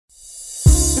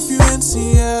in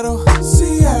Seattle,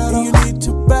 Seattle. You need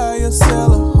to buy or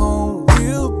sell a home.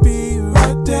 We'll be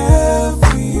right there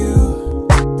for you.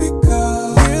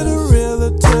 Because we're the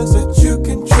realtors that you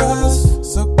can trust.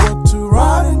 So go to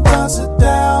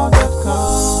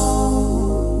ronanddonsitdown.com.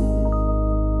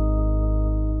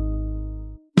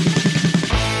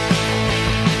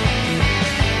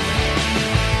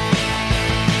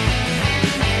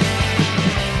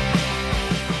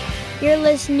 You're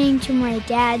listening to my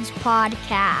dad's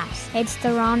podcast. It's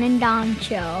the Ron and Don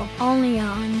Show, only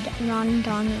on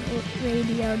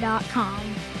ronanddonradio.com.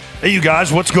 Hey, you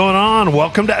guys, what's going on?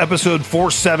 Welcome to episode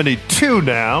 472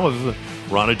 now of the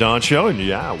Ron and Don Show. And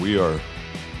yeah, we are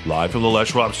live from the Les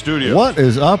Schwab studio. What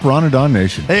is up, Ron and Don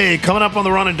Nation? Hey, coming up on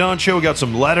the Ron and Don Show, we got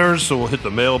some letters, so we'll hit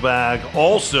the mailbag.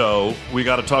 Also, we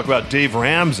got to talk about Dave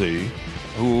Ramsey,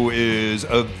 who is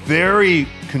a very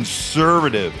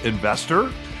conservative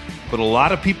investor. But a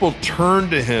lot of people turn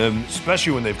to him,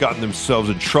 especially when they've gotten themselves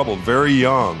in trouble very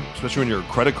young, especially when you're in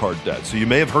credit card debt. So you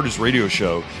may have heard his radio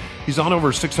show. He's on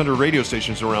over 600 radio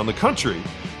stations around the country.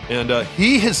 And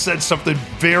he has said something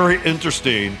very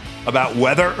interesting about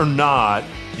whether or not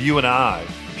you and I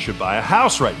should buy a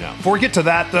house right now. Before we get to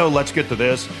that, though, let's get to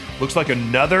this. Looks like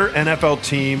another NFL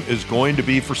team is going to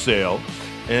be for sale.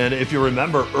 And if you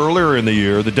remember, earlier in the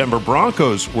year, the Denver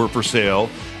Broncos were for sale.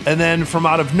 And then from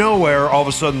out of nowhere, all of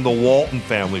a sudden, the Walton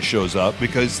family shows up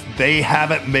because they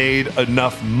haven't made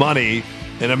enough money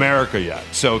in America yet.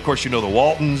 So, of course, you know the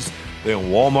Waltons. They own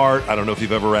Walmart. I don't know if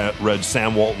you've ever read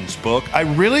Sam Walton's book. I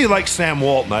really like Sam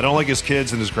Walton. I don't like his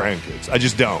kids and his grandkids. I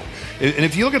just don't. And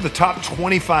if you look at the top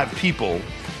 25 people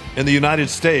in the United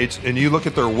States and you look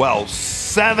at their wealth,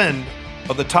 7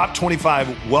 of the top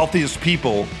 25 wealthiest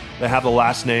people that have the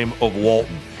last name of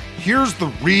Walton. Here's the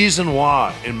reason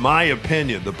why, in my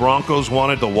opinion, the Broncos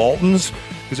wanted the Waltons,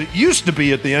 because it used to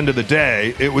be at the end of the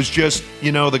day, it was just,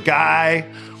 you know, the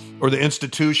guy or the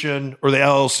institution or the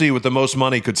LLC with the most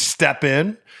money could step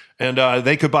in and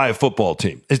they could buy a football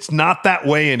team. It's not that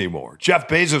way anymore. Jeff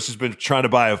Bezos has been trying to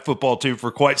buy a football team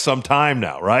for quite some time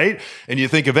now, right? And you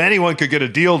think if anyone could get a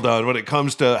deal done when it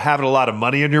comes to having a lot of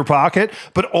money in your pocket,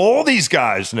 but all these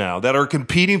guys now that are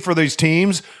competing for these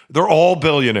teams, they're all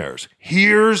billionaires.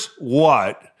 Here's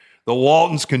what the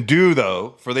Waltons can do,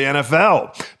 though, for the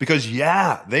NFL. Because,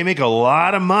 yeah, they make a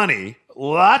lot of money,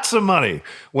 lots of money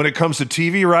when it comes to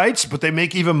TV rights, but they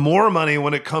make even more money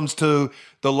when it comes to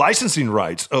the licensing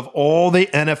rights of all the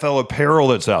NFL apparel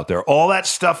that's out there, all that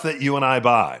stuff that you and I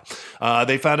buy.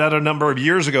 They found out a number of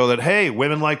years ago that, hey,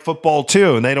 women like football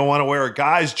too, and they don't want to wear a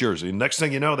guy's jersey. Next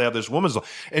thing you know, they have this woman's.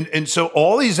 And so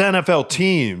all these NFL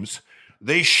teams,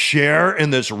 they share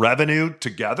in this revenue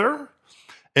together.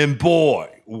 And boy,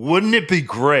 wouldn't it be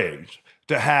great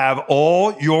to have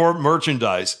all your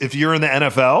merchandise, if you're in the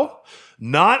NFL,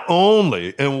 not only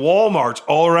in Walmarts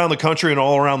all around the country and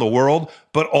all around the world,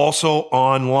 but also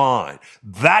online.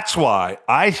 That's why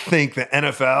I think the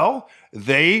NFL,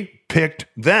 they picked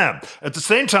them. At the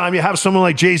same time, you have someone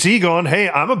like Jay-Z going,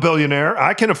 hey, I'm a billionaire.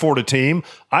 I can afford a team.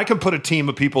 I can put a team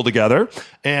of people together.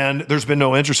 And there's been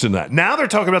no interest in that. Now they're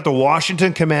talking about the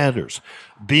Washington Commanders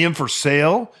being for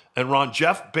sale. And Ron,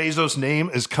 Jeff Bezos' name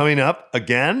is coming up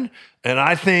again. And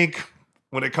I think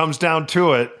when it comes down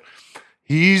to it,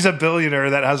 he's a billionaire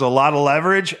that has a lot of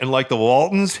leverage, and like the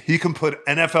Waltons, he can put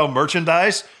NFL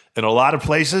merchandise in a lot of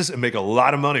places and make a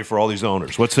lot of money for all these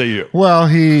owners. What say you? Well,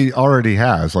 he already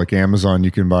has. Like Amazon,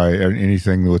 you can buy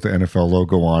anything with the NFL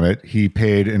logo on it. He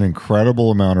paid an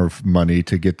incredible amount of money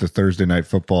to get the Thursday Night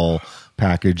Football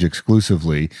package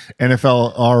exclusively.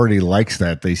 NFL already likes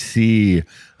that. They see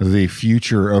the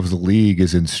future of the league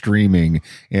is in streaming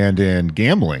and in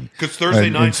gambling. Because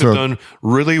Thursday nights have done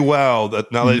really well.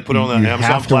 That now they put it on the Amazon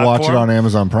platform. You have to watch it on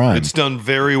Amazon Prime. It's done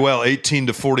very well,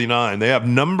 18-49. They have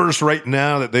numbers right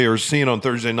now that they are seeing on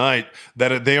Thursday night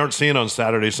that they aren't seeing on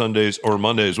Saturday, Sundays, or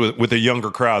Mondays with a younger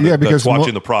crowd that's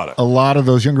watching the product. A lot of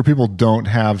those younger people don't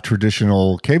have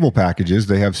traditional cable packages.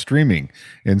 They have streaming.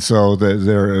 And so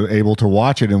they're able to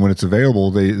watch it. And when it's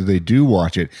available, they do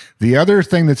watch it. The other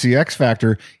thing that's the X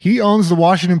factor, he owns the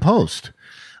Washington Post.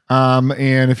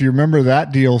 And if you remember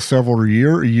that deal several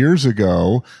years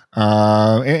ago,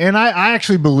 and I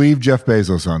actually believe Jeff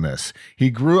Bezos on this.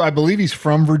 I believe he's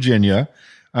from Virginia,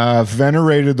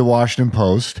 venerated the Washington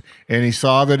Post, and he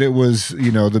saw that it was,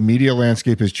 the media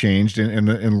landscape has changed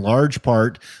in large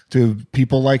part to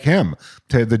people like him.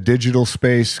 To the digital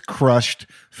space crushed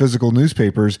physical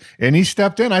newspapers, and he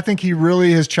stepped in. I think he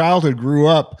really, his childhood grew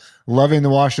up loving the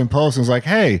Washington Post and was like,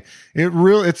 hey,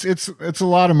 it's a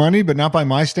lot of money, but not by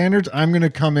my standards. I'm going to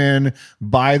come in,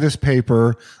 buy this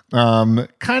paper, kind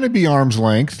of be arm's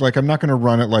length. Like, I'm not going to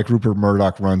run it like Rupert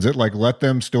Murdoch runs it. Like, let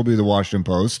them still be the Washington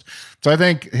Post. So I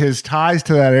think his ties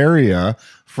to that area,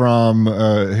 from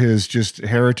his just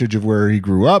heritage of where he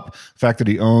grew up, the fact that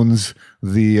he owns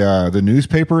the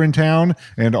newspaper in town,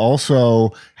 and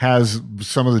also has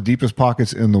some of the deepest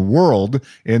pockets in the world,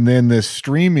 and then this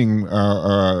streaming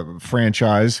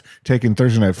franchise taking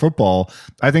Thursday Night Football.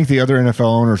 I think the other NFL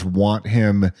owners want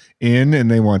him in,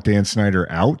 and they want Dan Snyder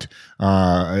out.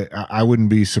 I wouldn't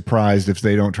be surprised if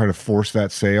they don't try to force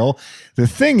that sale. The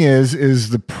thing is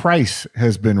the price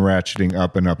has been ratcheting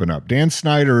up and up and up. Dan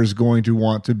Snyder is going to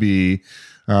want to be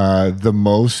the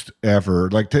most ever.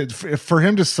 Like, for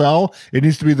him to sell, it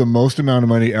needs to be the most amount of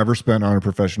money ever spent on a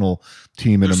professional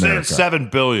team in America. Saying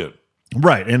 $7 billion.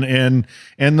 Right, and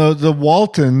the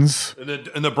Waltons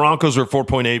and the Broncos are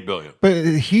 $4.8 billion. But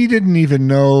he didn't even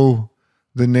know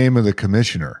the name of the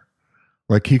commissioner.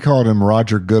 Like, he called him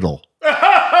Roger Goodell.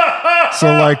 So,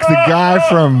 like, the guy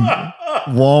from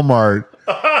Walmart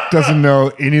doesn't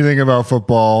know anything about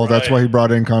football. That's why he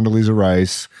brought in Condoleezza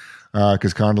Rice,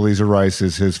 because Condoleezza Rice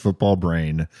is his football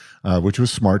brain, which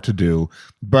was smart to do.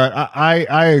 But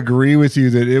I agree with you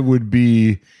that it would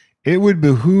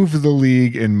behoove the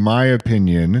league, in my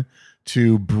opinion,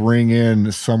 to bring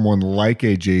in someone like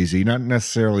a Jay-Z, not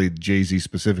necessarily Jay-Z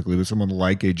specifically, but someone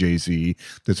like a Jay-Z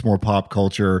that's more pop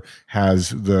culture,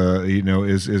 has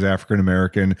is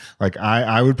African-American. Like,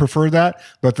 I would prefer that.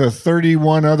 But the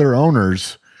 31 other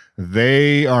owners,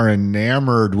 they are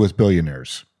enamored with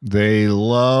billionaires. They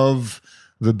love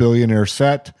the billionaire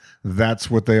set. That's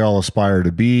what they all aspire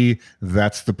to be.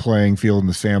 That's the playing field in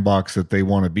the sandbox that they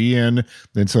want to be in.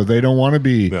 And so they don't want to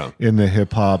be in the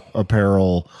hip hop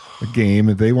apparel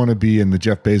game. They want to be in the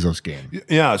Jeff Bezos game.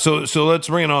 Yeah. So let's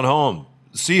bring it on home.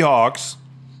 Seahawks.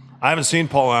 I haven't seen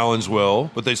Paul Allen's will,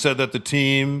 but they said that the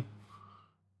team,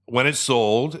 when it's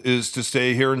sold, is to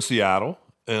stay here in Seattle,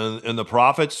 and the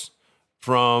profits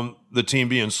from the team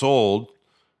being sold,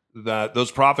 that those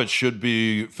profits should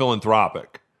be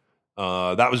philanthropic.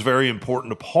 That was very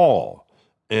important to Paul,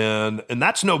 and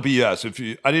that's no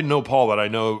BS. I didn't know Paul, but I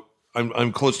know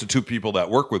I'm close to two people that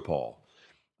work with Paul,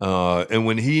 and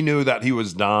when he knew that he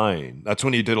was dying, that's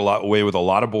when he did away with a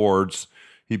lot of boards.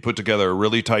 He put together a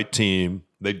really tight team.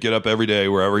 They'd get up every day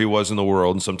wherever he was in the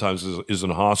world, and sometimes is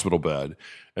in a hospital bed,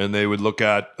 and they would look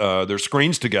at their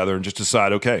screens together and just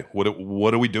decide, okay,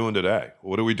 what are we doing today?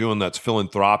 What are we doing that's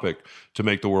philanthropic to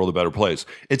make the world a better place?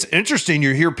 It's interesting.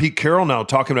 You hear Pete Carroll now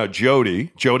talking about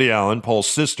Jody Allen, Paul's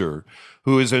sister,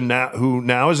 who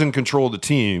now is in control of the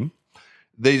team.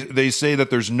 They say that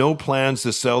there's no plans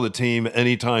to sell the team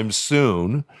anytime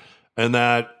soon, and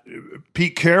that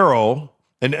Pete Carroll.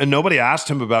 And nobody asked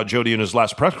him about Jody in his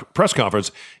last press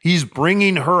conference. He's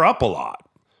bringing her up a lot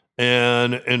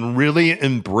and really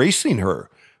embracing her.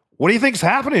 What do you think's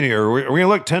happening here? Are we going to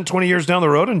look 10, 20 years down the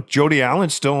road and Jody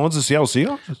Allen still owns the Seattle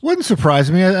Seahawks? Wouldn't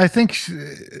surprise me. I think,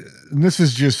 and this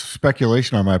is just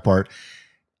speculation on my part,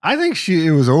 I think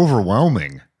it was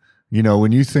overwhelming. You know,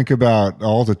 when you think about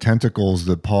all the tentacles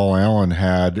that Paul Allen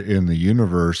had in the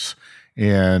universe,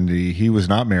 and he was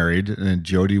not married, and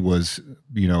Jody was,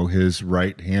 his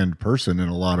right-hand person in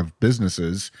a lot of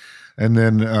businesses. And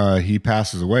then he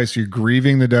passes away. So you're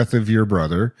grieving the death of your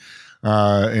brother.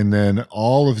 And then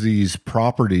all of these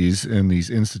properties and these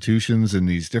institutions and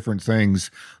these different things,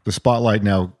 the spotlight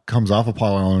now comes off of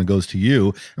Paul Allen and goes to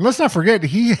you. And let's not forget,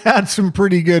 he had some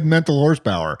pretty good mental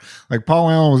horsepower. Like,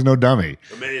 Paul Allen was no dummy.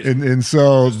 Amazing. And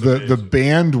so the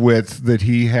bandwidth that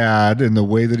he had and the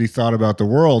way that he thought about the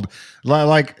world,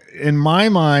 like, in my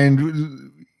mind,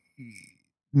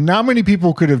 not many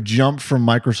people could have jumped from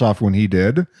Microsoft when he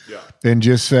did and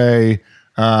just say,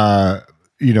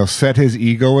 set his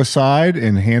ego aside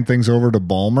and hand things over to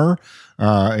Ballmer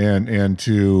and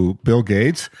to Bill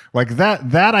Gates. Like,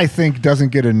 that I think doesn't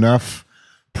get enough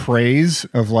praise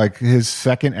of, like, his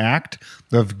second act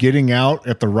of getting out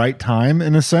at the right time,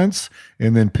 in a sense,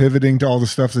 and then pivoting to all the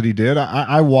stuff that he did.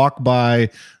 I walk by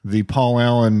the Paul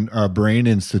Allen Brain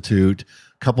Institute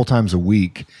a couple times a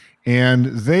week, and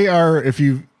they are, if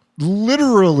you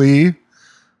literally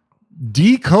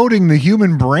decoding the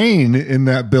human brain in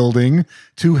that building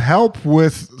to help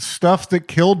with stuff that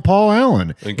killed Paul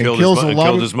Allen and killed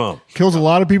his mom. Kills a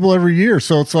lot of people every year.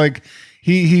 So it's like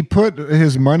he put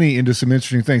his money into some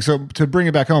interesting things. So to bring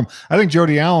it back home, I think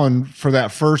Jody Allen, for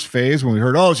that first phase when we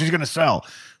heard, she's going to sell.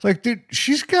 It's like, dude,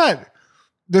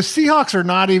 the Seahawks are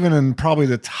not even in probably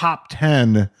the top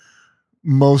 10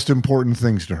 most important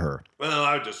things to her. Well,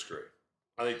 I would disagree.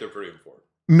 I think they're pretty important.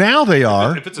 Now they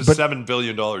are. If it's a but $7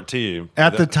 billion team.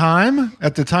 at the time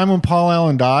when Paul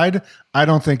Allen died, I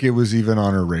don't think it was even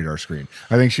on her radar screen.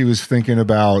 I think she was thinking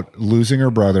about losing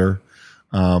her brother,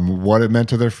 what it meant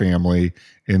to their family,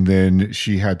 and then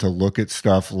she had to look at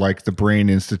stuff like the Brain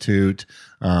Institute,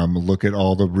 look at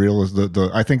all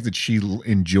the I think that she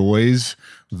enjoys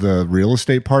the real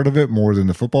estate part of it more than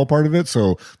the football part of it.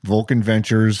 So Vulcan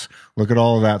Ventures, look at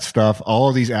all of that stuff, all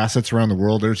of these assets around the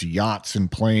world. There's yachts and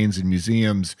planes and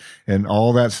museums and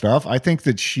all that stuff. I think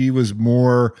that she was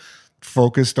more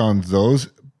focused on those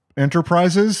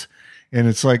enterprises. And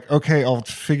it's like, okay, I'll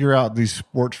figure out these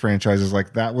sports franchises.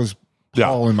 Like that was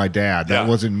Paul and my dad. That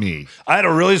wasn't me. I had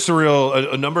a really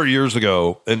surreal, a number of years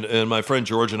ago, and my friend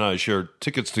George and I shared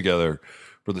tickets together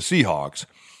for the Seahawks.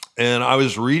 And I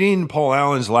was reading Paul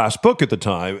Allen's last book at the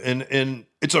time, and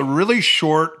it's a really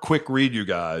short, quick read, you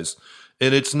guys.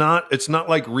 And it's not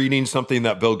like reading something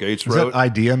that Bill Gates wrote. Is that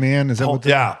Idea Man? Is that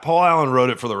what? Paul Allen wrote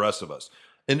it for the rest of us.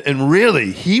 And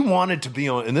really, he wanted to be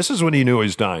on, and this is when he knew he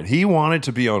was dying. He wanted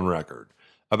to be on record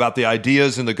about the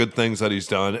ideas and the good things that he's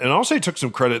done. And also he took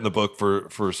some credit in the book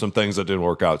for some things that didn't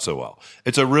work out so well.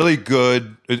 It's a really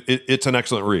good, it's an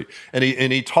excellent read. And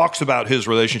he talks about his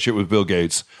relationship with Bill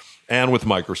Gates and with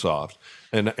Microsoft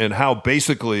and how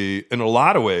basically, in a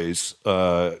lot of ways,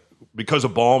 because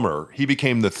of Ballmer, he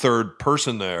became the third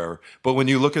person there. But when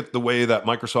you look at the way that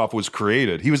Microsoft was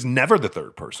created, he was never the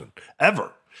third person,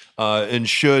 ever. So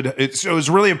it was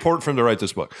really important for him to write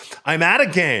this book. I'm at a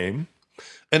game,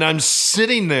 and I'm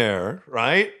sitting there,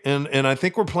 right? And I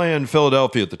think we're playing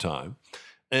Philadelphia at the time.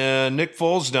 And Nick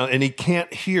Foles down, and he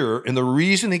can't hear. And the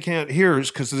reason he can't hear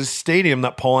is because of the stadium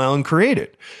that Paul Allen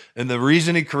created. And the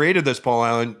reason he created this, Paul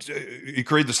Allen, he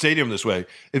created the stadium this way.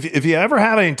 If you ever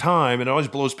have any time, and it always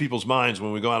blows people's minds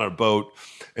when we go out on a boat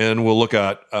and we'll look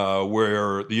at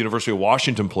where the University of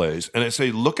Washington plays. And I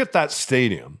say, look at that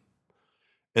stadium.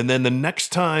 And then the next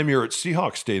time you're at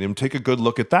Seahawks Stadium, take a good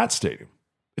look at that stadium.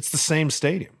 It's the same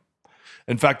stadium.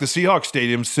 In fact, the Seahawks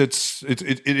Stadium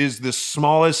it is the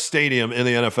smallest stadium in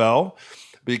the NFL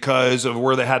because of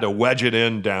where they had to wedge it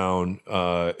in down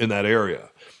in that area,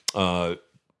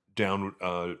 down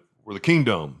where the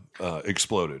Kingdom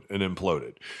exploded and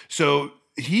imploded. So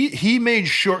he made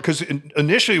sure, because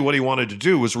initially what he wanted to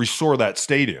do was restore that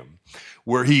stadium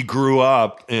where he grew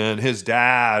up, and his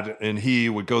dad and he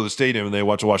would go to the stadium and they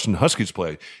watch the Washington Huskies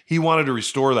play. He wanted to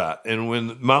restore that. And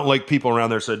when Mountain Lake people around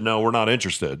there said, no, we're not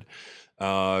interested,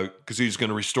 because he was going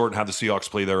to restore it and have the Seahawks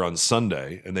play there on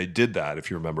Sunday. And they did that, if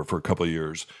you remember, for a couple of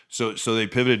years. So they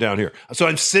pivoted down here. So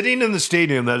I'm sitting in the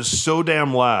stadium that is so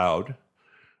damn loud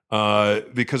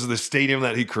because of the stadium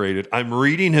that he created. I'm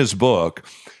reading his book,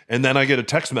 and then I get a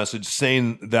text message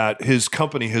saying that his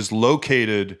company has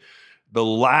located the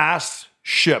last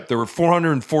ship. There were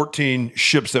 414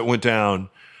 ships that went down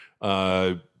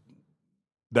that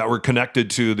were connected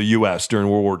to the U.S. during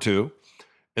World War II.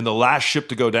 And the last ship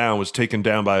to go down was taken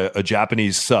down by a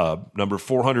Japanese sub, number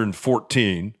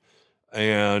 414.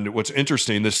 And what's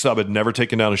interesting, this sub had never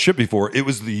taken down a ship before. It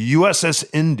was the USS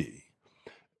Indy.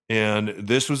 And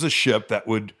this was a ship that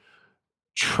would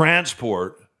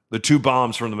transport the two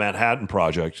bombs from the Manhattan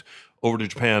Project over to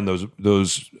Japan.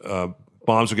 Those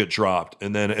bombs would get dropped.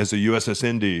 And then as the USS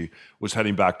Indy was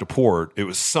heading back to port, it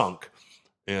was sunk.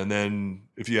 And then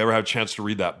if you ever have a chance to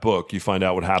read that book, you find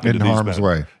out what happened to these men. In Harm's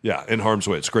Way. Yeah, In Harm's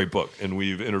Way. It's a great book. And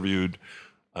we've interviewed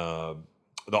the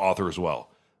author as well.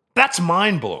 That's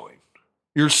mind-blowing.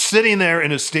 You're sitting there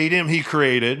in a stadium he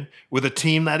created with a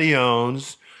team that he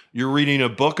owns. You're reading a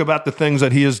book about the things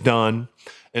that he has done.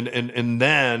 And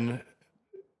then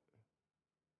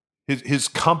his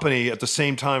company at the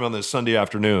same time on this Sunday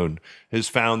afternoon has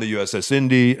found the USS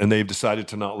Indy, and they've decided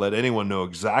to not let anyone know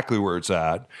exactly where it's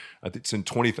at. I think it's in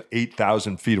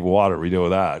 28,000 feet of water. We know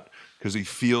that because he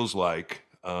feels like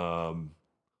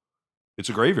it's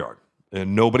a graveyard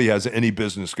and nobody has any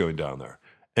business going down there.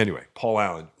 Anyway, Paul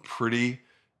Allen, pretty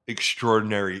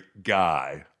extraordinary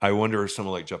guy. I wonder if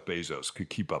someone like Jeff Bezos could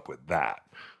keep up with that.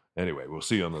 Anyway, we'll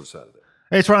see you on the other side of it.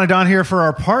 Hey, it's Ron and Don here for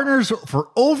our partners for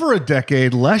over a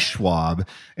decade, Les Schwab.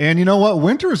 And you know what?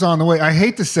 Winter is on the way. I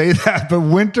hate to say that, but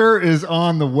winter is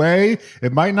on the way.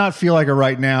 It might not feel like it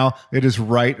right now. It is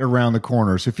right around the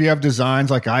corner. So if you have designs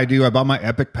like I do, I bought my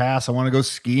Epic Pass. I want to go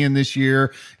skiing this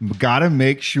year. You've got to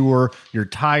make sure your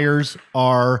tires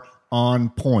are on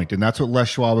point. And that's what Les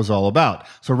Schwab is all about.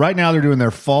 So right now they're doing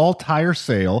their fall tire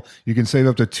sale. You can save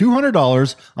up to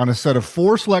 $200 on a set of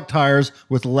 4 select tires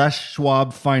with Les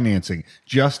Schwab financing,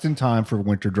 just in time for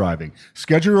winter driving.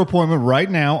 Schedule your appointment right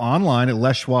now online at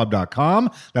leschwab.com.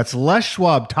 That's Les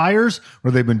Schwab Tires,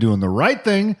 where they've been doing the right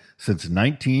thing since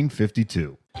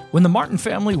 1952. When the Martin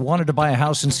family wanted to buy a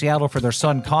house in Seattle for their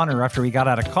son Connor after he got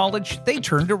out of college, they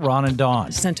turned to Ron and Dawn.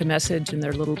 Sent a message in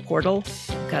their little portal,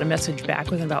 got a message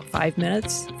back within about 5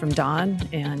 minutes from Don,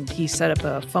 and he set up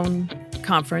a phone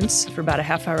conference for about a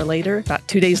half hour later. About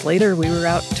 2 days later, we were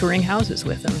out touring houses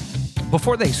with him.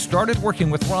 Before they started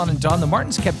working with Ron and Dawn, the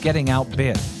Martins kept getting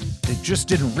outbid. They just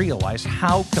didn't realize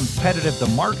how competitive the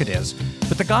market is,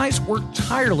 but the guys worked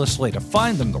tirelessly to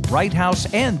find them the right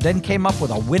house and then came up with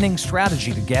a winning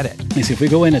strategy to get it. They say, if we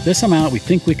go in at this amount, we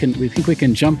think we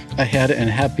can jump ahead and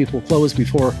have people close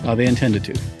before they intended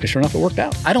to. And sure enough, it worked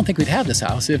out. I don't think we'd have this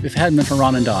house if it hadn't been for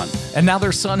Ron and Dawn. And now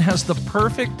their son has the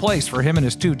perfect place for him and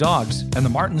his 2 dogs, and the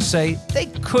Martins say they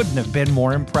couldn't have been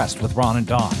more impressed with Ron and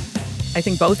Dawn. I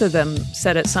think both of them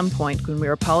said at some point when we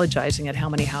were apologizing at how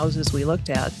many houses we looked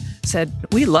at, said,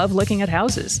 we love looking at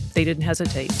houses. They didn't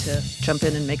hesitate to jump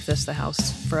in and make this the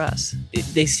house for us.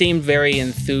 They seemed very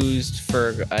enthused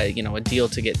for a deal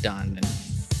to get done and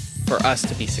for us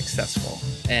to be successful.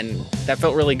 And that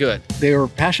felt really good. They were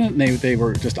passionate, and they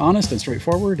were just honest and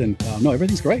straightforward, and no,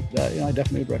 everything's great. I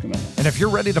definitely would recommend it. And if you're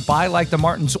ready to buy like the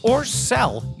Martins or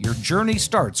sell, your journey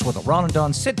starts with a Ron and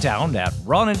Dawn sit-down at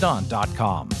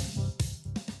ronanddon.com.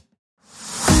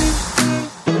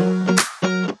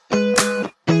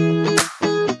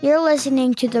 You're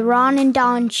listening to The Ron and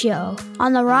Dawn Show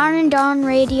on the Ron and Dawn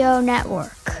Radio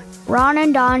Network.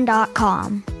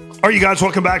 ronanddon.com. All right, you guys,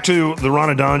 welcome back to the Ron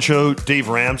and Don Show. Dave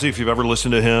Ramsey, if you've ever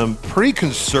listened to him, pretty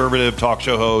conservative talk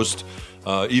show host,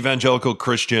 evangelical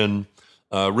Christian,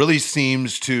 really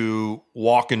seems to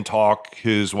walk and talk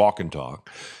his walk and talk.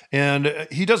 And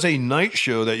he does a night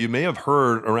show that you may have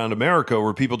heard around America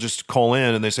where people just call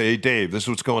in and they say, hey, Dave, this is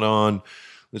what's going on.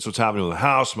 This is what's happening with the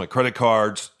house, my credit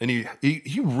cards. And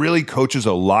he really coaches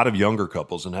a lot of younger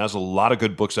couples and has a lot of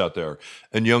good books out there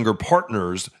and younger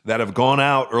partners that have gone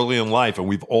out early in life. And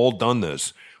we've all done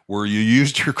this, where you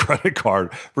used your credit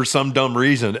card for some dumb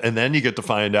reason. And then you get to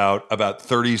find out about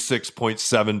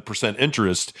 36.7%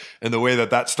 interest and the way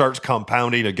that starts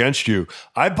compounding against you.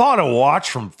 I bought a watch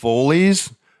from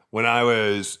Foley's when I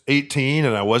was 18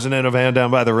 and I wasn't in a van down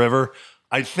by the river.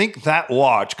 I think that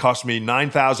watch cost me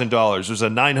 $9,000. It was a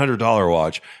 $900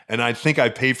 watch, and I think I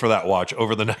paid for that watch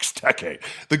over the next decade.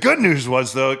 The good news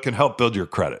was, though, it can help build your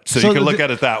credit. So you can look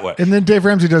at it that way. And then Dave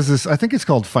Ramsey does this, I think it's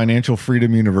called Financial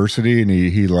Freedom University, and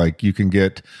he you can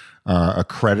get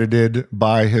accredited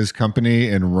by his company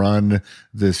and run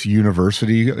this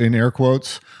university, in air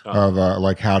quotes, of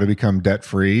how to become debt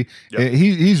free. Yep.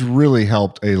 He's really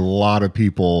helped a lot of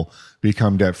people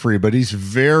become debt free, but he's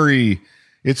very...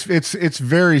 It's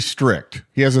very strict.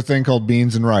 He has a thing called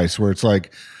beans and rice where it's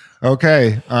like,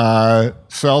 okay,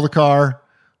 sell the car.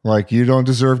 Like, you don't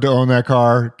deserve to own that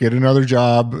car. Get another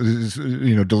job,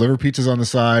 deliver pizzas on the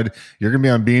side. You're going to be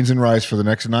on beans and rice for the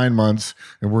next 9 months,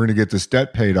 and we're going to get this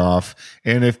debt paid off.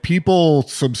 And if people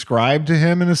subscribe to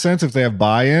him, in a sense, if they have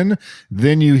buy-in,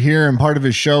 then you hear him. Part of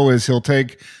his show is he'll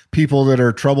take people that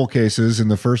are trouble cases in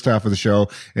the first half of the show,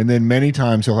 and then many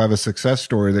times he'll have a success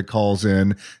story that calls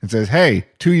in and says, hey,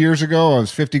 2 years ago, I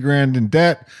was 50 grand in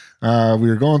debt. We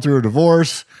were going through a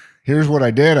divorce. Here's what I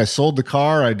did. I sold the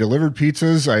car. I delivered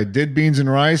pizzas. I did beans and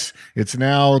rice. It's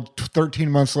now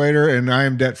 13 months later, and I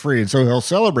am debt free. And so he'll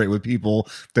celebrate with people.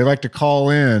 They like to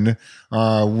call in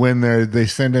when they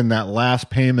send in that last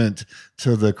payment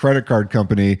to the credit card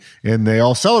company, and they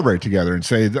all celebrate together and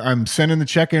say, I'm sending the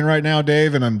check in right now,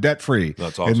 Dave, and I'm debt free.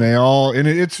 That's awesome. And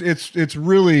it's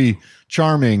really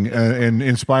charming and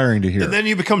inspiring to hear. And then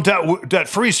you become debt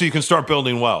free, so you can start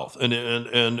building wealth.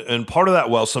 And part of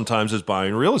that wealth sometimes is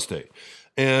buying real estate.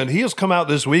 And he has come out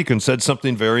this week and said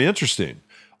something very interesting.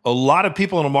 A lot of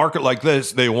people in a market like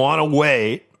this, they want to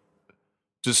wait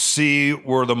to see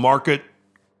where the market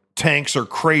tanks or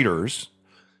craters,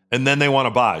 and then they want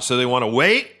to buy. So they want to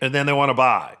wait, and then they want to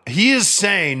buy. He is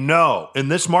saying, no, in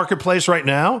this marketplace right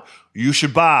now, you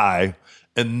should buy,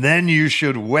 and then you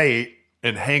should wait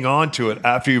and hang on to it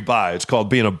after you buy. It's called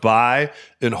being a buy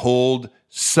and hold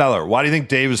seller. Why do you think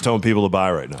Dave is telling people to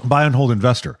buy right now? Buy and hold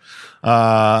investor.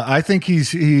 I think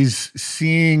he's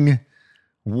seeing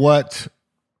what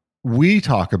we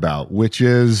talk about, which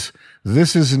is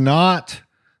this is not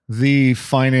the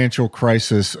financial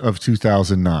crisis of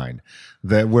 2009,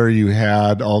 that where you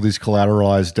had all these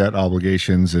collateralized debt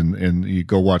obligations, and you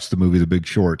go watch the movie The Big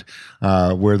Short,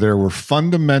 where there were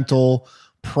fundamental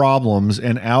problems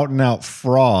and out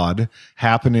fraud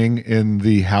happening in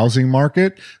the housing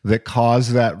market that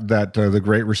caused the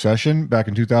Great Recession back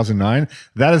in 2009.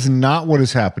 That is not what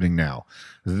is happening now.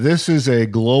 This is a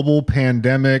global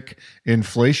pandemic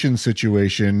inflation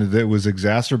situation that was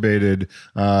exacerbated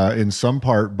in some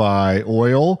part by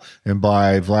oil and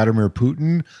by Vladimir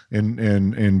Putin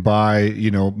and by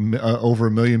over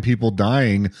 1 million people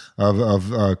dying of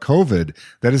COVID.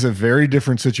 That is a very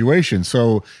different situation.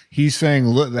 So he's saying,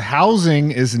 look, the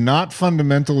housing is not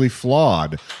fundamentally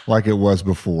flawed like it was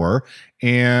before.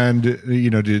 And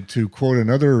to quote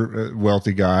another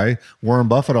wealthy guy, Warren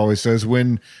Buffett always says,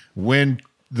 when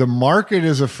the market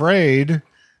is afraid,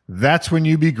 that's when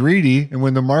you be greedy. And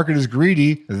when the market is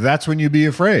greedy, that's when you be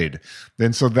afraid.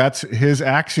 And so that's his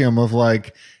axiom of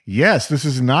like, yes, this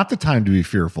is not the time to be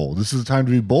fearful. This is the time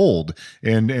to be bold.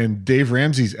 And Dave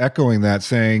Ramsey's echoing that,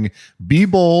 saying, be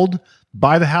bold,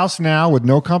 buy the house now with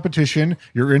no competition.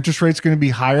 Your interest rate's going to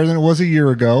be higher than it was a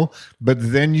year ago, but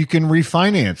then you can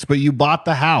refinance. But you bought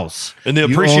the house. And the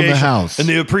You appreciation own the house. And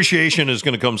the appreciation is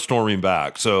going to come storming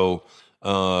back. So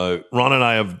Ron and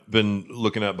I have been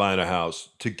looking at buying a house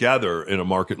together in a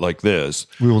market like this.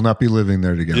 We will not be living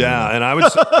there together. Yeah, and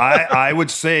I would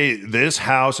say this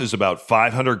house is about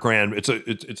 $500,000.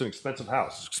 It's an expensive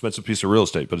house, it's an expensive piece of real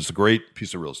estate, but it's a great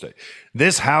piece of real estate.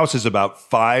 This house is about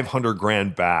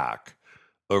 $500,000 back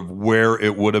of where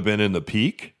it would have been in the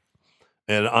peak.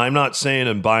 And I'm not saying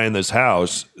in buying this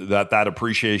house that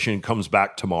appreciation comes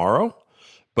back tomorrow.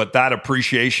 But that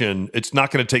appreciation, it's not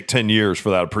going to take 10 years for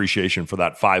that appreciation, for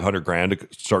that $500,000 to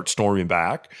start storming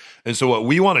back. And so what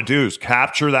we want to do is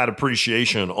capture that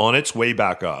appreciation on its way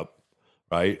back up,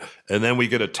 right? And then we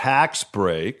get a tax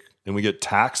break and we get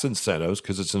tax incentives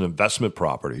because it's an investment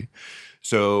property.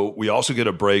 So we also get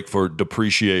a break for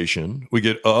depreciation. We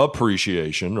get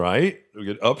appreciation, right? We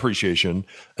get appreciation.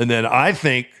 And then I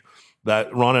think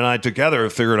that Ron and I together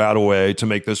have figured out a way to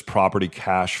make this property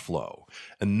cash flow.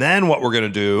 And then what we're going to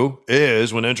do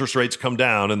is when interest rates come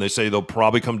down, and they say they'll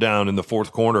probably come down in the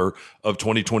fourth quarter of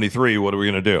 2023, what are we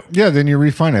going to do? Yeah, then you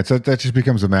refinance. That just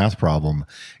becomes a math problem.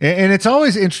 And it's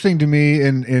always interesting to me,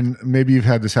 and maybe you've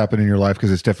had this happen in your life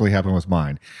because it's definitely happened with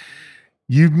mine.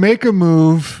 You make a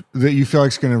move that you feel like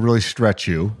is going to really stretch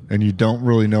you, and you don't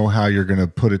really know how you're going to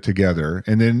put it together.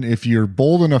 And then if you're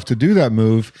bold enough to do that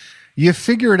move, you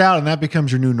figure it out, and that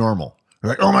becomes your new normal. You're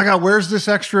like, oh my God, where's this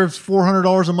extra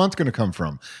 $400 a month going to come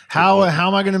from? How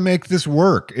am I going to make this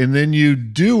work? And then you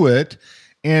do it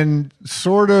and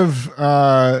sort of,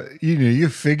 you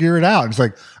figure it out. It's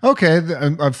like, okay,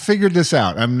 I've figured this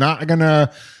out. I'm not going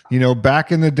to,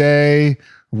 back in the day,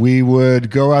 we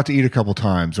would go out to eat a couple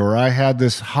times, or I had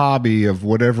this hobby of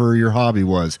whatever your hobby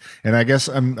was. And I guess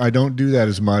I don't do that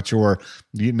as much, or,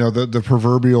 the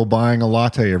proverbial buying a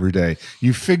latte every day.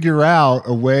 You figure out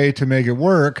a way to make it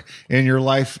work, and your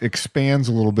life expands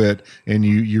a little bit, and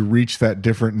you reach that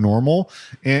different normal,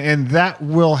 and that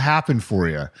will happen for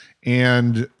you.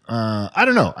 And I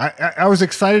don't know. I was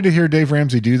excited to hear Dave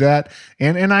Ramsey do that.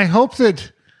 And I hope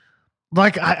that,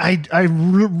 like,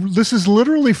 this is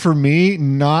literally for me,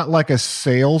 not like a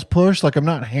sales push. Like, I'm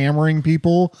not hammering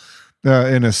people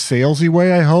in a salesy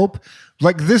way. I hope,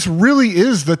 like, this really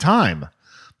is the time.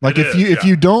 Like, if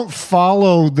you don't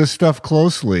follow this stuff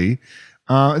closely,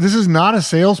 this is not a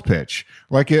sales pitch.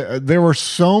 Like, there were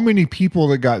so many people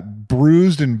that got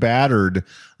bruised and battered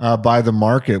by the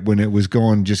market when it was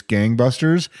going just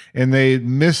gangbusters, and they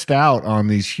missed out on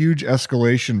these huge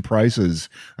escalation prices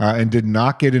and did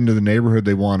not get into the neighborhood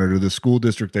they wanted, or the school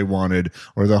district they wanted,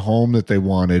 or the home that they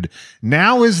wanted.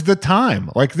 Now is the time.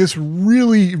 Like, this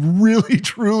really, really,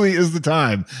 truly is the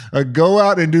time. Go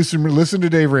out and listen to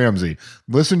Dave Ramsey,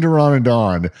 listen to Ron and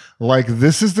Don. Like,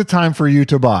 this is the time for you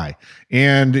to buy.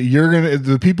 And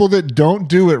the people that don't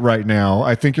do it right now,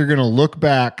 I think you're going to look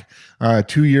back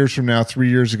 2 years from now, 3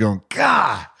 years ago,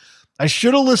 God, I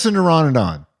should have listened to Ron and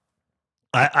Don.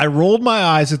 I rolled my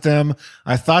eyes at them.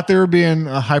 I thought they were being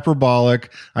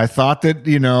hyperbolic. I thought that,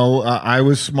 I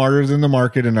was smarter than the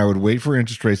market and I would wait for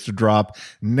interest rates to drop.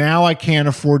 Now I can't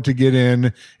afford to get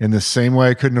in the same way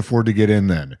I couldn't afford to get in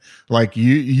then. Like,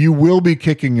 you will be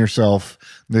kicking yourself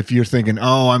if you're thinking,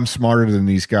 oh, I'm smarter than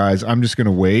these guys. I'm just going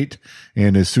to wait.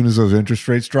 And as soon as those interest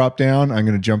rates drop down, I'm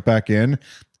going to jump back in.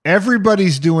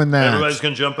 Everybody's doing that. Everybody's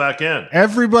going to jump back in.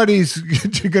 Everybody's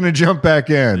going to jump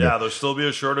back in. Yeah, there'll still be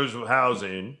a shortage of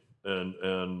housing.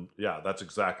 And yeah, that's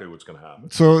exactly what's going to happen.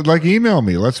 So, like, email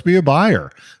me. Let's be a buyer.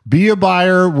 Be a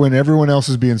buyer when everyone else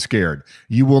is being scared.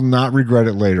 You will not regret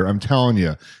it later. I'm telling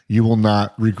you, you will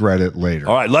not regret it later.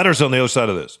 All right, letters on the other side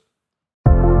of this.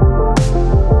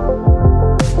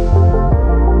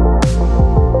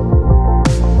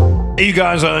 Hey, you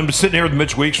guys, I'm sitting here with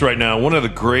Mitch Weeks right now, one of the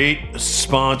great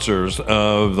sponsors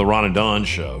of the Ron and Don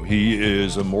Show. He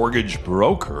is a mortgage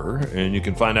broker, and you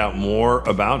can find out more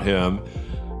about him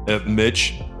at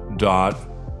mitch.loans.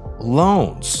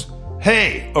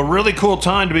 Hey, a really cool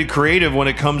time to be creative when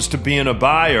it comes to being a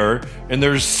buyer, and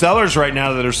there's sellers right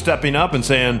now that are stepping up and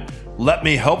saying, let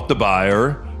me help the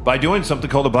buyer by doing something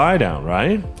called a buy down,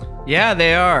 right? Yeah,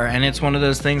 they are, and it's one of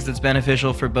those things that's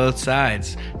beneficial for both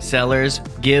sides. Sellers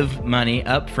give money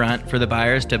up front for the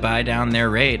buyers to buy down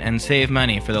their rate and save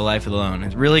money for the life of the loan.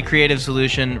 It's a really creative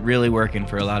solution, really working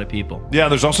for a lot of people. Yeah,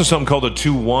 there's also something called a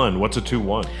 2-1. What's a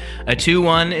 2-1? A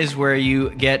 2-1 is where you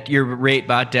get your rate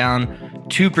bought down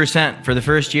 2% for the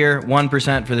first year,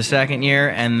 1% for the second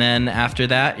year, and then after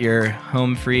that, you're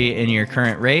home free in your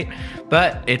current rate.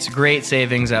 But it's great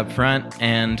savings up front,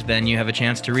 and then you have a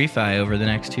chance to refi over the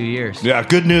next 2 years. Yeah,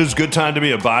 good news, good time to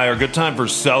be a buyer, good time for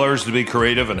sellers to be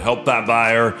creative and help that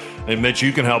buyer. And Mitch,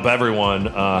 you can help everyone.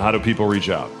 How do people reach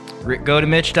out? Go to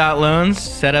mitch.loans,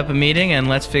 set up a meeting, and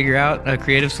let's figure out a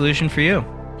creative solution for you.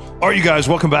 All right, you guys,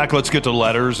 welcome back. Let's get to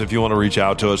letters. If you want to reach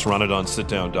out to us,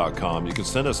 ronandonsitdown.com. You can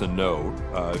send us a note.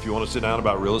 If you want to sit down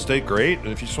about real estate, great. And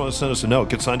if you just want to send us a note,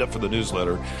 get signed up for the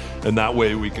newsletter. And that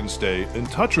way we can stay in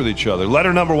touch with each other.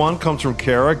 Letter number 1 comes from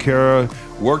Kara. Kara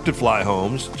worked at Fly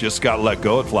Homes, just got let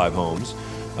go at Fly Homes.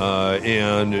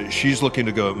 And she's looking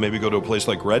to go to a place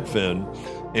like Redfin.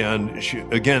 And she,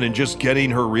 again, in just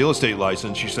getting her real estate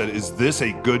license, she said, is this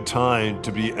a good time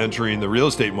to be entering the real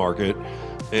estate market?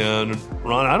 And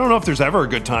Ron, I don't know if there's ever a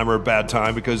good time or a bad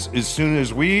time, because as soon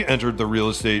as we entered the real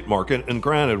estate market, and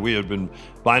granted, we had been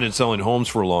buying and selling homes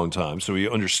for a long time, so we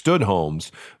understood homes,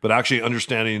 but actually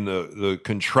understanding the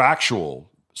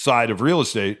contractual side of real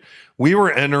estate, we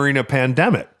were entering a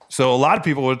pandemic. So a lot of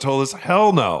people would have told us,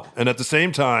 hell no. And at the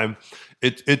same time,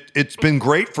 it's been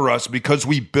great for us because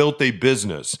we built a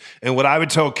business. And what I would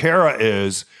tell Kara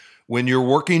is, when you're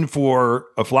working for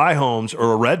a Fly Homes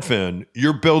or a Redfin,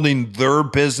 you're building their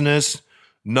business,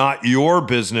 not your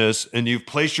business. And you've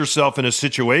placed yourself in a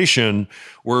situation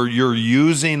where you're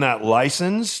using that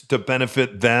license to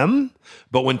benefit them.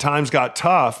 But when times got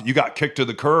tough, you got kicked to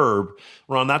the curb.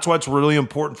 Ron, that's why it's really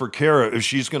important for Kara, if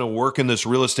she's going to work in this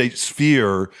real estate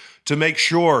sphere, to make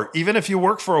sure, even if you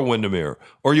work for a Windermere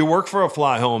or you work for a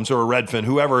Fly Homes or a Redfin,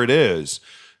 whoever it is,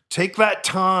 take that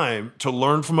time to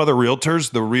learn from other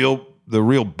realtors, the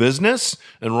real business.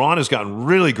 And Ron has gotten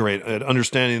really great at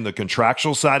understanding the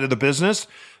contractual side of the business.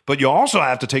 But you also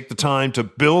have to take the time to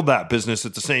build that business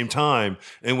at the same time.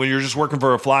 And when you're just working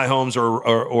for a Fly Homes or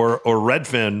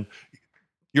Redfin,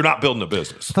 you're not building a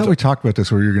business. I thought we talked about this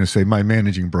where you're going to say, my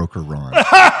managing broker, Ron.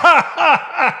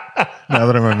 Now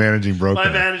that I'm a managing broker. My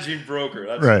managing broker.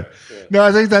 That's right. Yeah. No,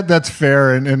 I think that's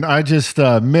fair. And I just,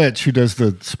 Mitch, who does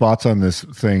the spots on this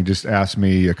thing, just asked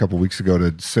me a couple weeks ago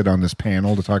to sit on this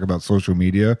panel to talk about social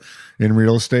media in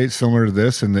real estate, similar to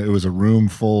this. And it was a room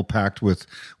full packed with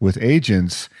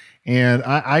agents. And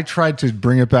I tried to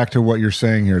bring it back to what you're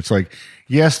saying here. It's like,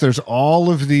 yes, there's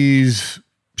all of these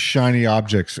shiny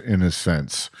objects in a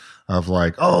sense of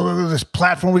like, oh, look at this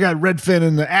platform. We got Redfin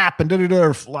and the app and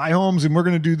or Fly Homes, and we're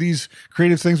going to do these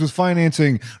creative things with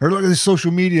financing, or look at this social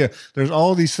media. There's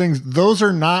all these things. Those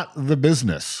are not the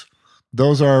business.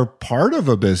 Those are part of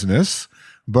a business,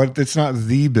 but it's not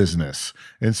the business.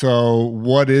 And so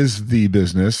what is the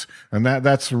business? And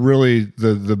that's really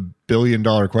the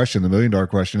billion-dollar question. The million-dollar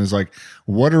question is like,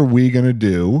 what are we going to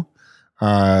do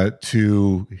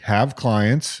to have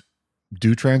clients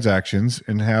do transactions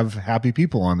and have happy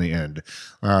people on the end?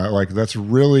 Like, that's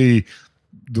really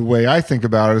the way I think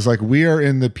about it, is like, we are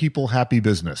in the people happy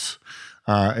business.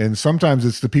 And sometimes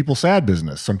it's the people sad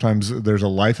business. Sometimes there's a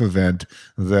life event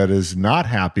that is not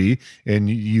happy, and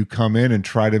you come in and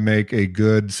try to make a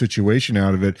good situation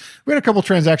out of it. We had a couple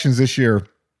transactions this year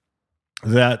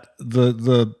that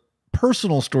the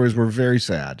personal stories were very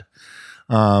sad.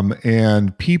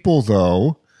 And people,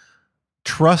 though,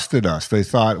 trusted us. They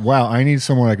thought, wow, I need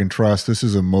someone I can trust. This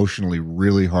is emotionally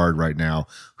really hard right now.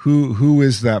 Who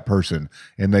is that person?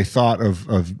 And they thought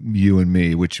of you and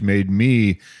me, which made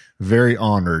me very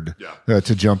honored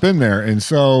to jump in there. And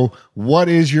so what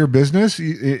is your business?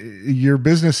 Your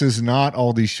business is not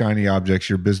all these shiny objects.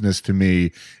 Your business, to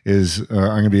me, is I'm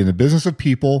going to be in the business of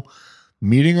people,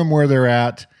 meeting them where they're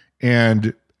at,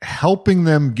 and helping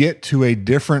them get to a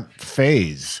different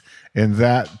phase. And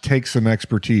that takes some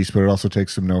expertise, but it also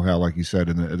takes some know-how, like you said,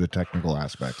 in the technical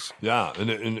aspects. Yeah,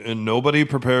 and nobody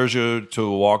prepares you to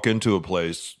walk into a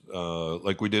place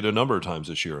like we did a number of times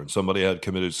this year, and somebody had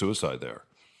committed suicide there,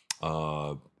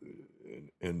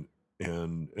 and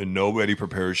nobody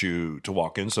prepares you to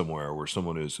walk in somewhere where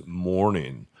someone is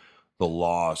mourning the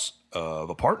loss of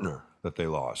a partner that they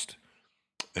lost.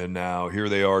 And now here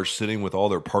they are sitting with all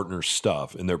their partner's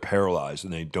stuff and they're paralyzed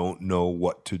and they don't know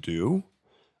what to do.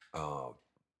 It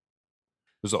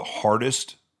was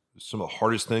some of the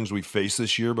hardest things we faced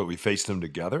this year, but we faced them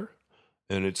together.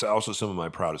 And it's also some of my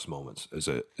proudest moments as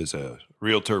a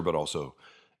realtor, but also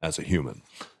as a human.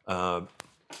 And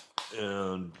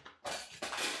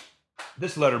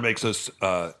this letter makes us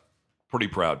pretty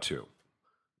proud too.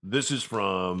 This is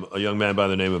from a young man by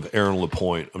the name of Aaron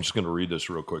LaPointe. I'm just going to read this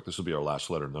real quick. This will be our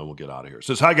last letter, and then we'll get out of here. It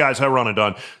says, "Hi, guys. Hi, Ron and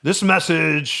Don. This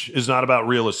message is not about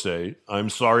real estate. I'm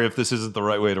sorry if this isn't the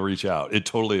right way to reach out. It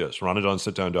totally is.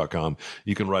 RonandDonSitDown.com.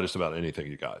 You can write us about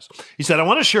anything, you guys." He said, "I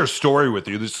want to share a story with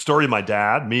you. This is the story of my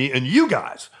dad, me, and you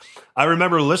guys. I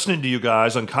remember listening to you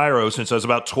guys on Cairo since I was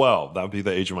about 12. That would be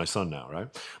the age of my son now, right?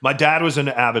 My dad was an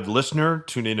avid listener,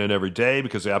 tuning in every day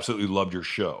because he absolutely loved your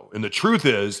show. And the truth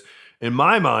is, in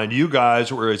my mind, you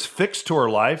guys were as fixed to our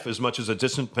life as much as a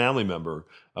distant family member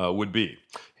would be.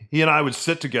 He and I would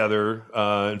sit together.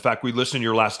 In fact, we listened to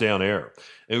your last day on air.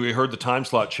 And we heard the time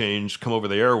slot change come over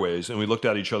the airways. And we looked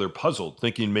at each other puzzled,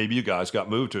 thinking maybe you guys got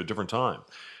moved to a different time.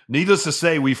 Needless to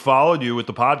say, we followed you with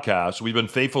the podcast. We've been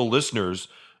faithful listeners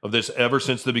of this ever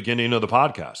since the beginning of the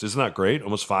podcast. Isn't that great?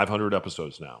 Almost 500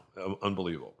 episodes now.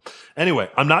 Unbelievable. Anyway,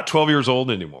 I'm not 12 years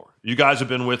old anymore. You guys have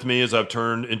been with me as I've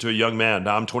turned into a young man.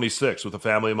 Now I'm 26 with a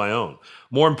family of my own.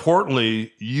 More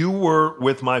importantly, you were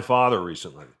with my father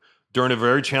recently during a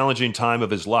very challenging time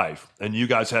of his life, and you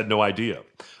guys had no idea.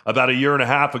 About a year and a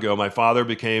half ago, my father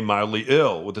became mildly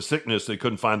ill with a sickness they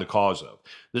couldn't find the cause of.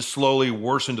 This slowly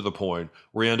worsened to the point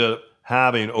where he ended up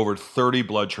having over 30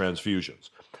 blood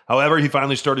transfusions. However, he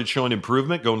finally started showing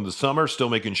improvement going into the summer, still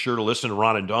making sure to listen to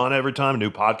Ron and Don every time a new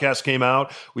podcast came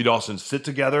out. We'd often sit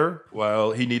together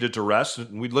while he needed to rest,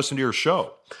 and we'd listen to your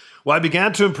show. Well, I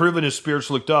began to improve and his spirits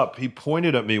looked up. He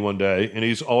pointed at me one day, and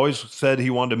he's always said he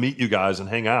wanted to meet you guys and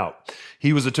hang out.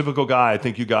 He was a typical guy I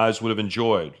think you guys would have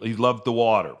enjoyed. He loved the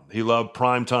water. He loved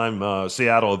primetime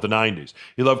Seattle of the 90s.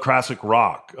 He loved classic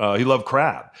rock. He loved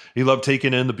crab. He loved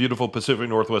taking in the beautiful Pacific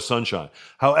Northwest sunshine.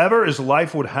 However, as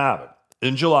life would have it,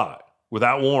 in July,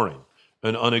 without warning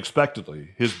and unexpectedly,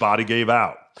 his body gave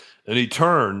out. And he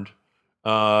turned,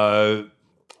 and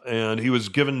he was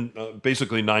given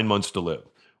basically 9 months to live.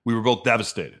 We were both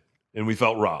devastated, and we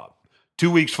felt robbed.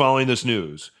 2 weeks following this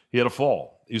news, he had a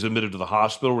fall. He was admitted to the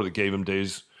hospital where they gave him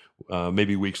days,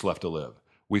 maybe weeks left to live.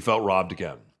 We felt robbed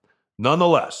again.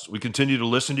 Nonetheless, we continue to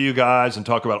listen to you guys and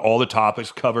talk about all the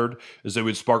topics covered as they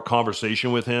would spark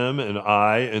conversation with him and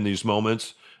I in these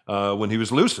moments when he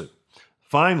was lucid.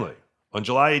 Finally, on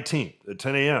July 18th at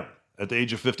 10 a.m., at the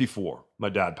age of 54, my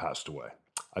dad passed away.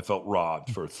 I felt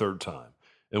robbed for a third time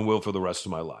and will for the rest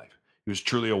of my life. He was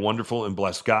truly a wonderful and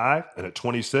blessed guy, and at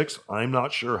 26, I'm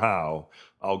not sure how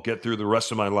I'll get through the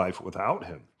rest of my life without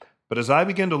him. But as I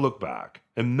begin to look back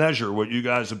and measure what you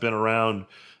guys have been around,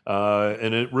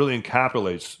 and it really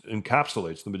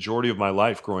encapsulates the majority of my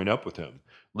life growing up with him,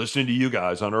 listening to you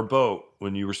guys on our boat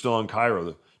when you were still in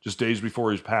Cairo, just days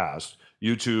before he passed,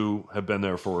 you two have been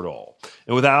there for it all.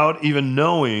 And without even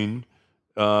knowing,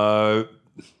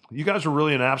 you guys were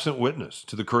really an absent witness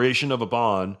to the creation of a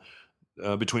bond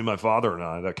between my father and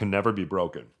I that can never be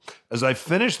broken. As I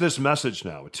finish this message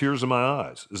now with tears in my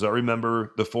eyes, as I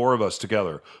remember the four of us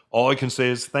together, all I can say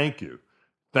is thank you.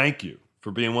 Thank you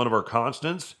for being one of our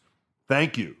constants.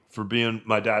 Thank you for being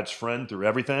my dad's friend through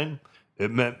everything. It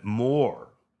meant more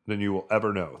than you will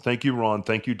ever know. Thank you, Ron.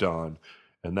 Thank you, Don.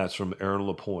 And that's from Aaron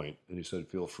LaPointe. And he said,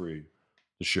 feel free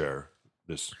to share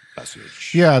this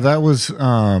message. Yeah, that was,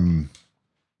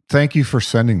 thank you for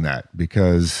sending that,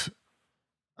 because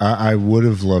I would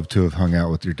have loved to have hung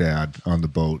out with your dad on the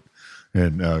boat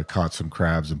and caught some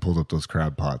crabs and pulled up those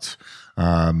crab pots.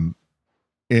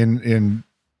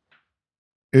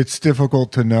 It's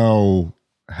difficult to know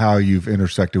how you've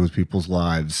intersected with people's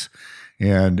lives.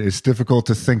 And it's difficult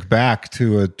to think back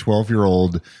to a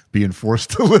 12-year-old being forced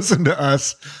to listen to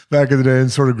us back in the day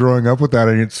and sort of growing up with that.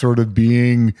 And it's sort of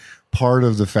being part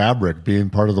of the fabric, being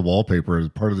part of the wallpaper,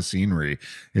 part of the scenery,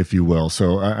 if you will.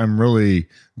 So I'm really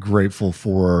grateful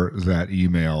for that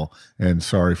email and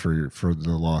sorry for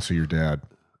the loss of your dad.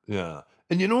 Yeah.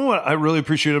 And you know what I really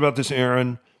appreciate about this,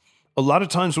 Aaron? A lot of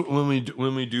times when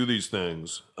we do these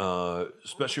things,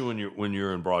 especially when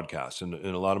you're in broadcast, and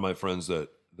a lot of my friends that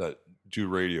do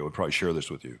radio would probably share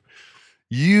this with you.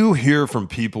 You hear from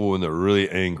people when they're really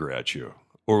angry at you,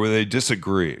 or when they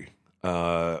disagree,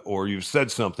 or you've said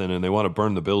something and they want to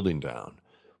burn the building down.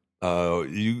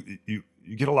 You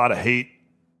get a lot of hate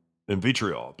and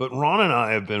vitriol. But Ron and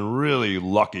I have been really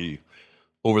lucky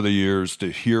over the years to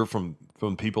hear from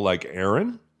people like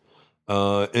Aaron,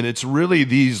 And it's really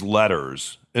these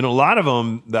letters, and a lot of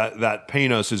them that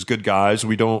paint us as good guys.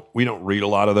 We don't read a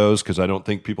lot of those because I don't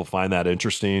think people find that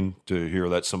interesting to hear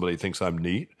that somebody thinks I'm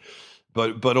neat.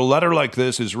 But a letter like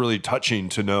this is really touching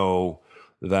to know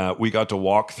that we got to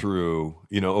walk through,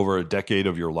 over a decade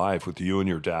of your life with you and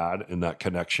your dad, and that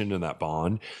connection and that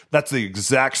bond. That's the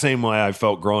exact same way I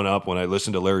felt growing up when I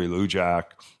listened to Larry Lujak.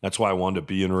 That's why I wanted to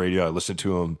be in radio. I listened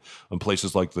to him on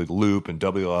places like The Loop, and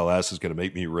WLS is going to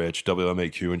make me rich,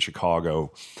 WMAQ in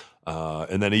Chicago.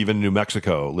 And then even New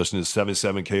Mexico, listening to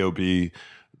 77 KOB,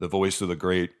 the voice of the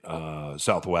great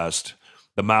Southwest,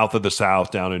 the mouth of the South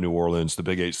down in New Orleans, the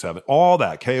Big 8-7, all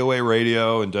that, KOA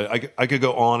radio. And I could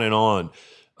go on and on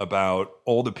about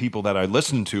all the people that I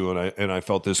listened to and I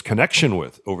felt this connection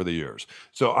with over the years.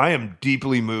 So I am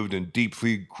deeply moved and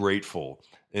deeply grateful.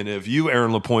 And if you,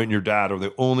 Aaron LaPointe, and your dad are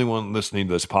the only one listening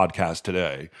to this podcast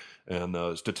today, and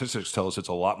the statistics tell us it's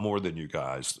a lot more than you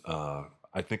guys,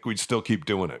 I think we'd still keep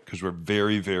doing it because we're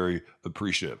very, very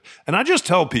appreciative. And I just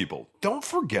tell people, don't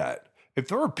forget, if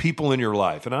there are people in your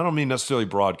life, and I don't mean necessarily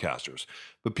broadcasters,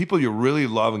 but people you really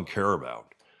love and care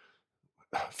about,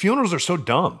 funerals are so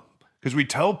dumb because we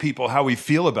tell people how we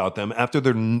feel about them after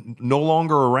they're no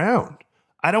longer around.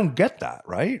 I don't get that,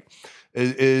 right?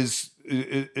 As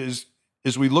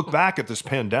we look back at this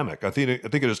pandemic, I think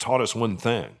it has taught us one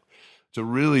thing: to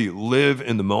really live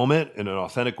in the moment in an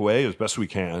authentic way as best we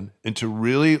can, and to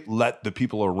really let the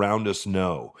people around us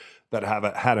know that have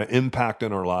had an impact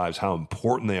in our lives, how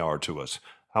important they are to us,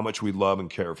 how much we love and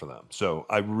care for them. So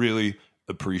I really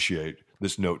appreciate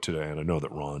this note today, and I know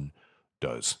that Ron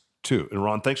does too. And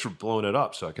Ron, thanks for blowing it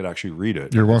up so I could actually read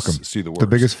it. You're welcome. See the words. The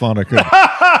biggest font I could.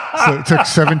 So it took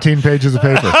 17 pages of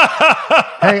paper.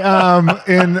 Hey,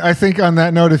 and I think on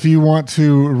that note, if you want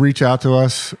to reach out to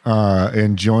us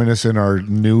and join us in our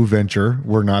new venture,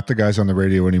 we're not the guys on the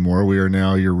radio anymore. We are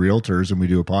now your realtors, and we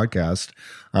do a podcast.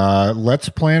 Let's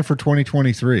plan for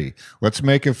 2023. Let's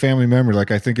make a family memory. Like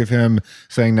I think of him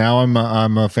saying, now I'm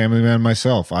a family man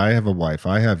myself. I have a wife.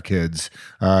 I have kids.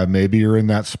 Maybe you're in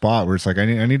that spot where it's like, I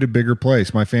need a bigger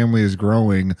place. My family is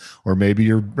growing. Or maybe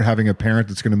you're having a parent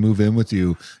that's going to move in with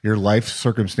you. Your life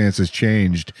circumstances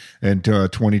changed, and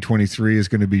 2023 is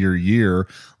going to be your year.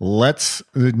 Let's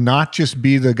not just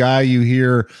be the guy you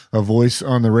hear a voice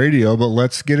on the radio, but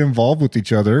let's get involved with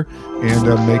each other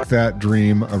and make that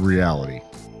dream a reality.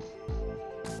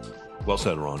 Well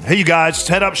said, Ron. Hey, you guys,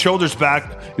 head up, shoulders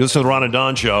back. You listen to the Ron and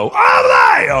Don Show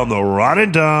on the Ron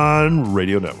and Don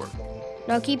Radio Network.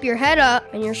 Now keep your head up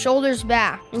and your shoulders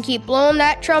back, and keep blowing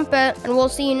that trumpet, and we'll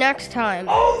see you next time.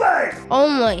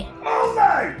 Only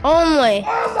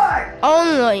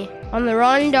on the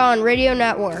Ron and Don Radio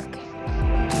Network.